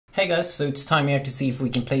Hey guys, so it's time here to see if we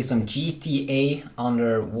can play some GTA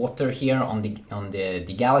underwater here on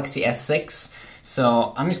the Galaxy S6.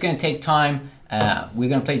 So I'm just gonna take time. We're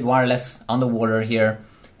gonna play it wireless underwater here,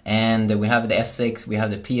 and we have the S6, we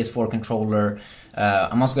have the PS4 controller.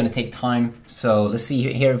 I'm also gonna take time. So let's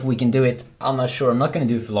see here if we can do it. I'm not sure. I'm not gonna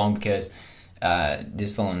do it for long because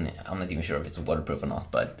this phone, I'm not even sure if it's waterproof or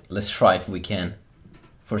not. But let's try if we can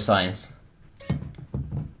for science.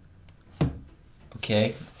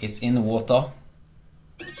 Okay, it's in the water.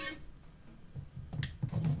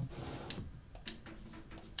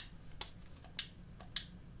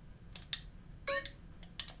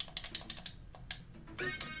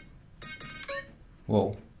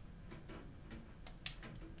 Whoa.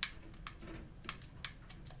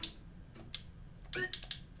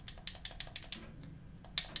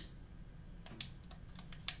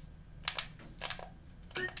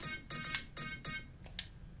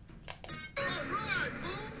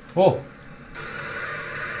 Whoa.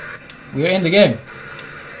 We're in the game.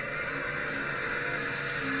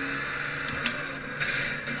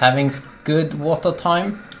 Having good water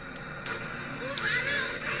time.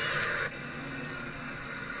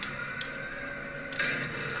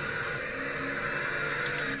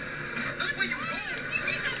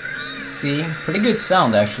 See, pretty good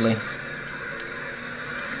sound actually.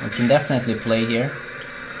 We can definitely play here.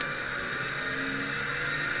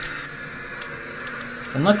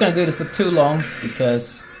 So I'm not gonna do this for too long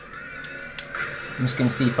because I'm just gonna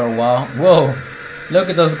see for a while. Whoa! Look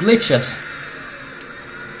at those glitches!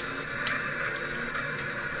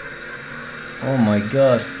 Oh my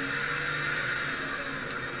god.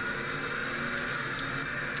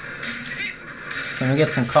 Can we get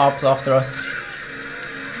some cops after us?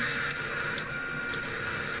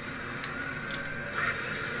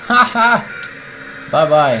 Haha! Bye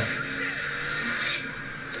bye.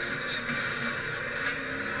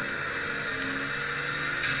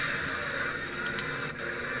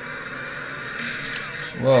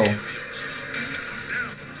 Whoa.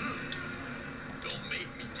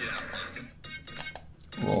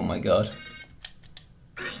 Oh my god.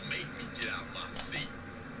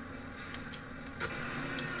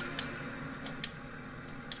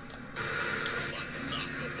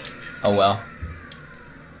 Oh well.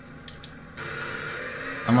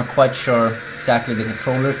 I'm not quite sure exactly the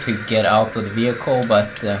controller to get out of the vehicle,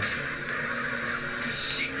 but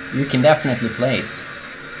you can definitely play it.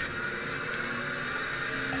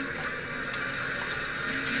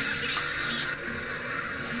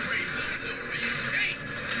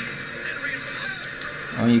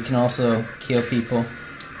 Or you can also kill people.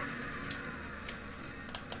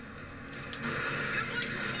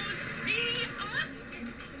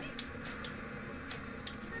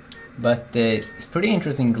 But it's pretty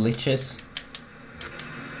interesting glitches.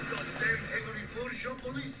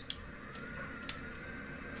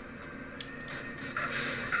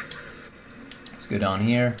 Let's go down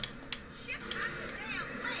here.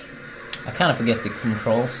 I kind of forget the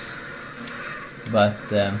controls, but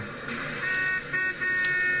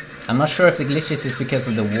I'm not sure if the glitches is because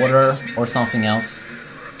of the water or something else.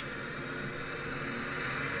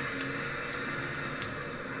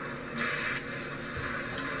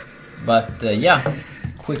 But yeah,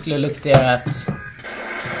 quickly look there at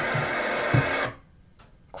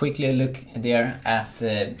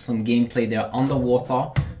some gameplay there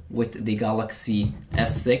underwater with the Galaxy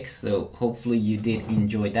S6. So hopefully you did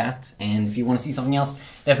enjoy that, and if you want to see something else,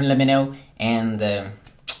 definitely let me know. And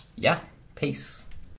yeah, peace.